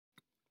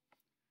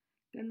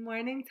Good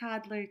morning,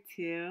 Toddler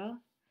 2.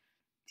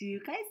 Do you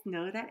guys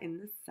know that in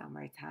the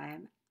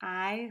summertime,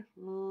 I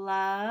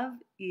love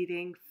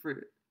eating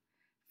fruit?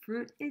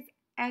 Fruit is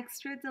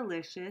extra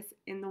delicious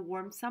in the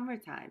warm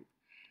summertime.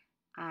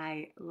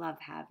 I love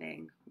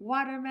having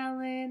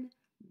watermelon,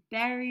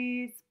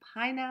 berries,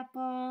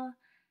 pineapple,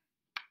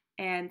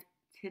 and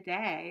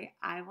today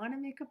I want to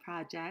make a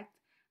project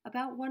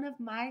about one of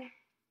my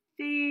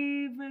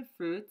favorite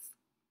fruits.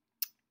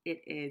 It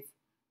is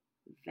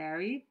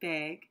very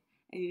big,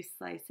 and you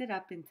slice it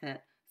up into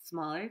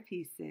smaller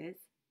pieces.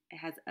 It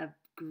has a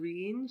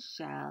green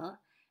shell,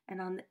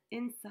 and on the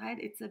inside,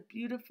 it's a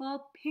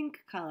beautiful pink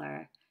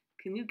color.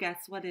 Can you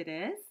guess what it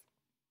is?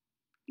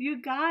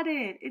 You got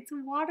it! It's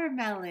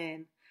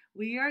watermelon.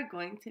 We are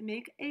going to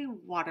make a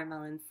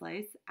watermelon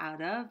slice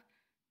out of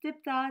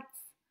dip dots.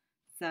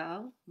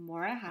 So,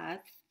 Mora has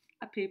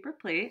a paper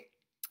plate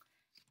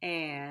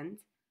and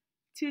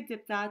two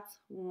dip dots,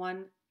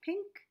 one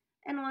pink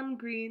and one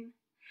green.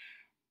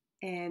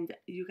 And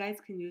you guys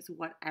can use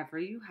whatever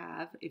you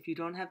have. If you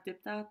don't have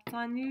dip dots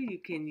on you, you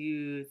can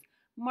use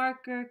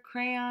marker,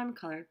 crayon,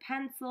 colored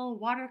pencil,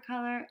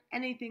 watercolor,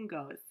 anything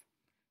goes.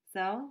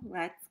 So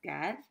let's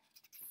get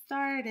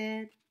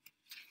started.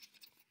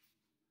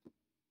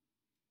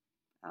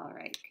 All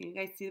right, can you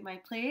guys see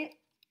my plate?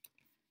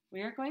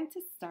 We are going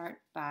to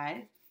start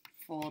by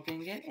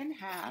folding it in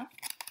half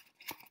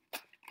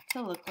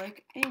to look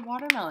like a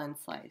watermelon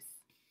slice.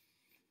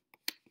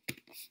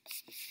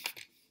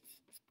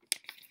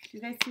 Do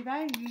you guys see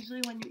that?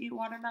 Usually when you eat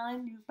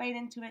watermelon, you bite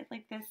into it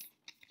like this.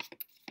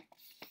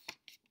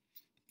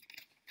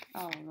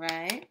 All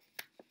right.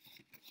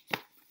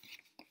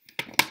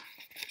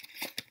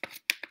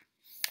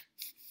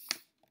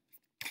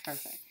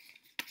 Perfect.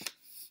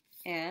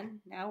 And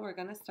now we're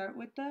going to start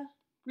with the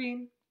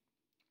green.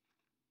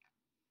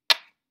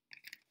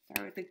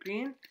 Start with the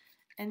green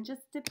and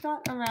just dip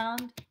dot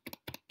around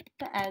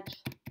the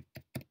edge.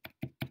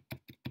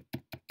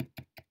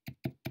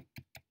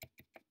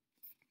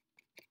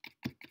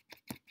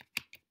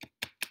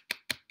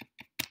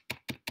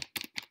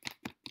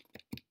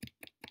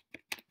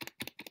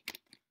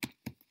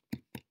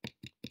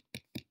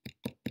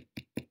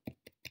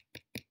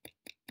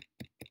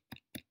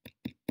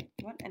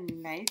 What a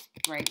nice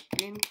bright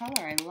green color.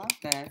 I love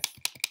this.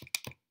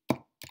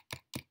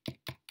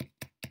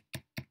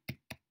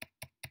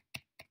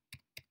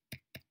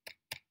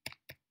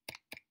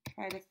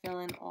 Try to fill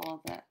in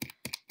all the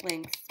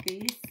blank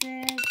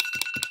spaces.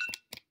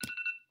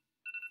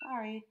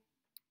 Sorry.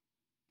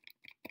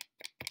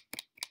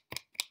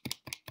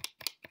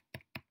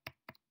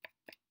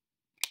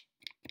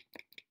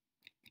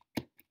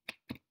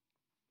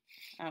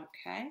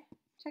 Okay,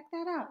 check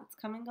that out. It's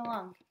coming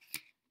along.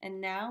 And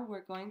now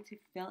we're going to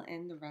fill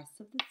in the rest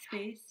of the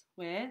space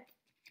with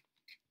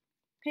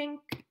pink.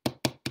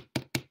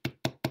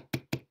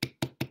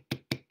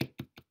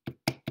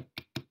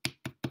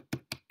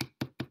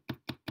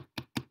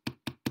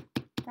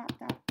 Dot,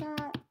 dot,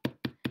 dot.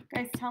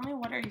 Guys, tell me,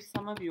 what are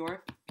some of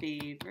your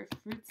favorite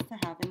fruits to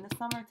have in the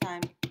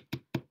summertime?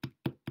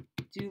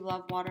 Do you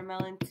love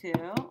watermelon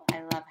too?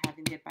 I love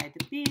having it by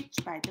the beach,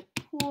 by the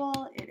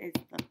pool. It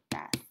is the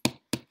best.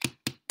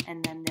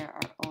 And then there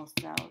are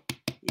also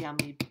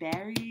yummy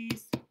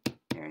berries.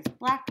 There's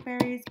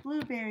blackberries,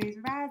 blueberries,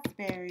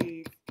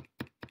 raspberries,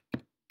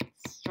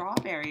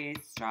 strawberries.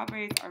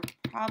 Strawberries are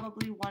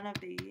probably one of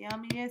the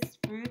yummiest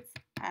fruits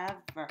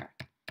ever.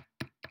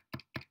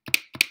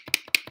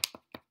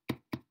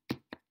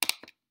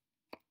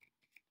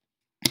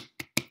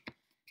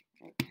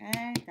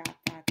 Okay, dot,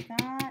 dot,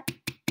 dot.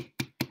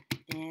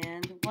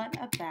 And what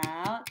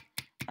about,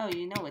 oh,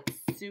 you know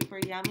it's super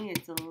yummy.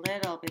 It's a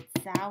little bit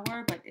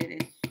sour, but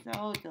it is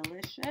so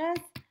delicious.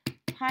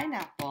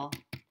 Pineapple.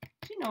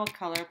 Do you know what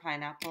color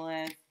pineapple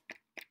is?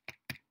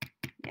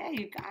 Yeah,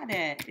 you got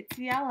it. It's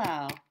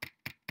yellow.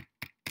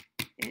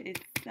 It is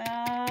so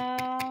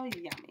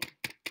yummy.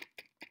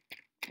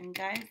 And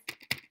guys,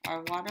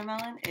 our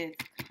watermelon is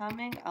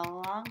coming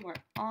along. We're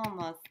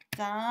almost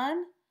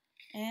done.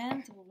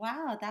 And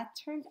wow, that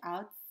turned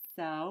out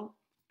so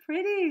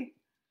pretty.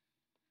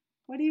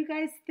 What do you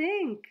guys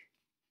think?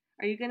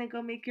 Are you going to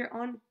go make your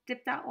own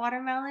dip dot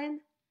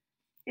watermelon?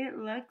 It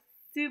looks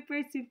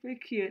super, super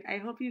cute. I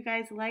hope you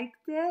guys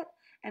liked it,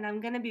 and I'm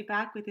going to be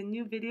back with a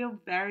new video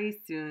very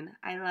soon.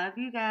 I love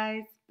you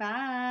guys.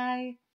 Bye.